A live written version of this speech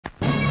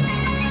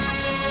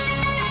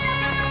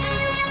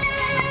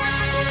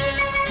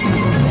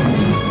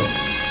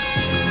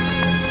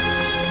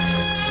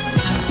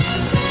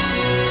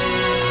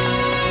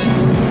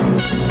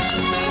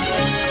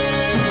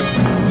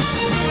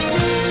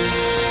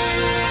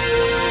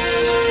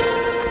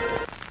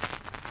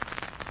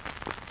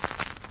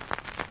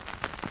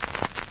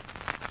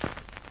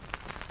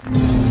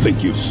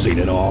Think you've seen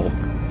it all?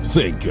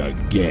 Think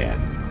again.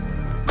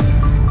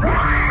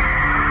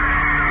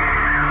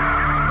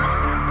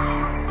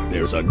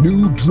 There's a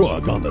new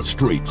drug on the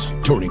streets,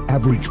 turning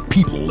average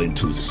people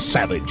into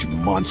savage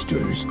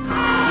monsters.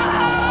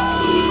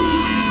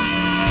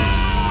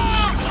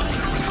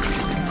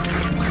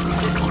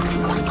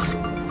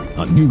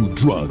 A new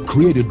drug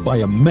created by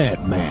a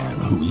madman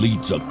who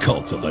leads a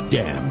cult of the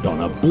damned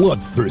on a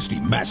bloodthirsty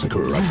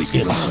massacre of the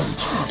innocent.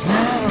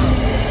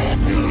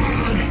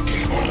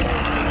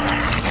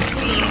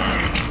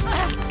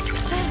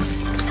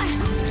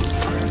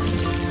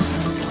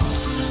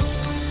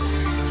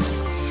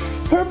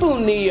 Purple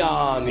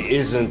neon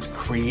isn't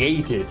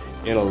created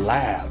in a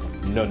lab.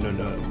 No, no,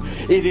 no.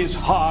 It is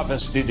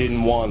harvested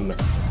in one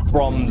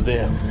from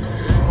them.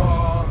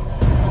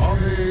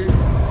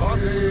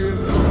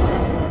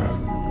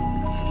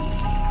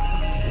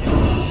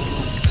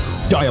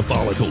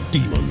 Diabolical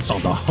demons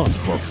on the hunt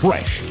for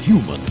fresh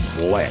human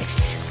flesh.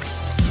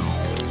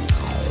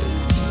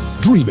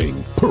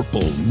 Dreaming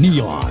purple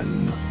neon.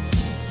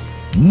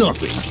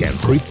 Nothing can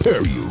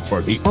prepare you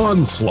for the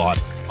onslaught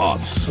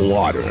of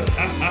slaughter.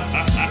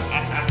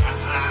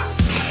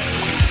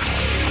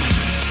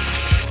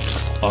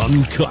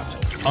 Uncut,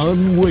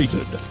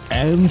 unrated,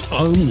 and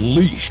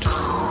unleashed.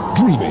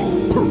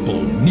 Dreaming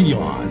purple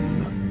neon.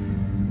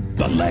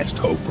 The last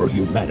hope for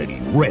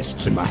humanity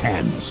rests in the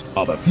hands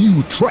of a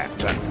few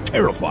trapped and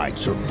terrified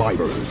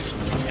survivors.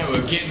 Yeah,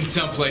 we're getting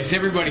someplace.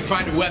 Everybody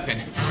find a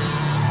weapon.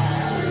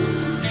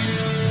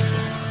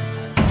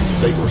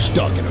 They were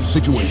stuck in a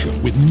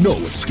situation with no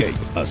escape.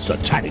 A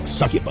satanic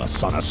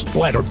succubus on a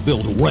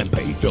splatter-filled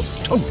rampage of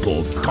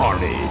total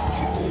carnage.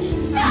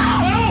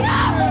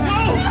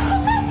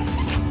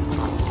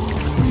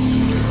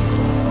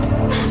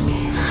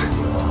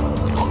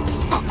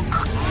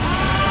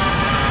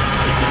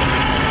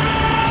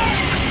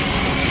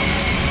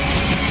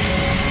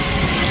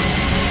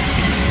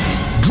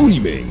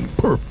 Dreaming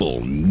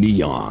purple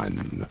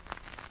neon.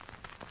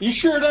 You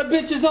sure that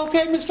bitch is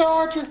okay, Mr.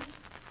 Archer?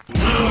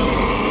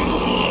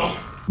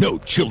 No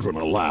children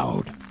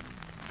allowed.